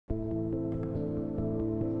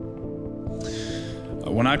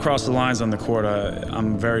When I cross the lines on the court,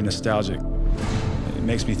 I'm very nostalgic. It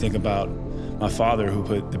makes me think about my father, who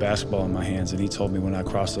put the basketball in my hands, and he told me when I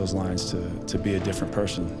crossed those lines to be a different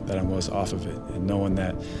person than I was off of it, and knowing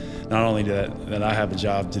that not only that I have a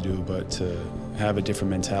job to do, but to have a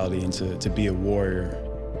different mentality and to be a warrior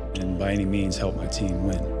and by any means help my team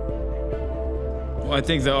win. Well, I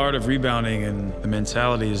think the art of rebounding and the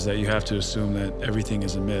mentality is that you have to assume that everything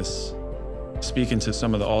is a miss. Speaking to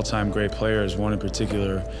some of the all-time great players, one in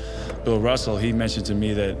particular, Bill Russell, he mentioned to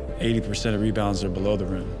me that 80% of rebounds are below the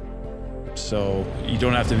rim. So you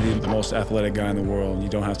don't have to be the most athletic guy in the world. You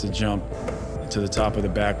don't have to jump to the top of the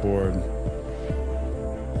backboard.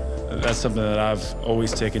 That's something that I've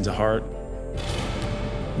always taken to heart,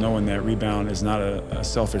 knowing that rebound is not a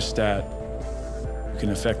selfish stat. You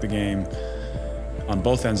can affect the game on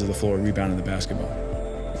both ends of the floor, rebounding the basketball.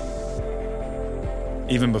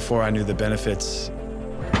 Even before I knew the benefits,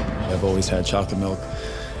 I've always had chocolate milk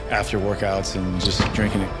after workouts and just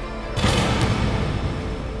drinking it.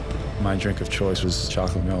 My drink of choice was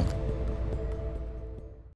chocolate milk.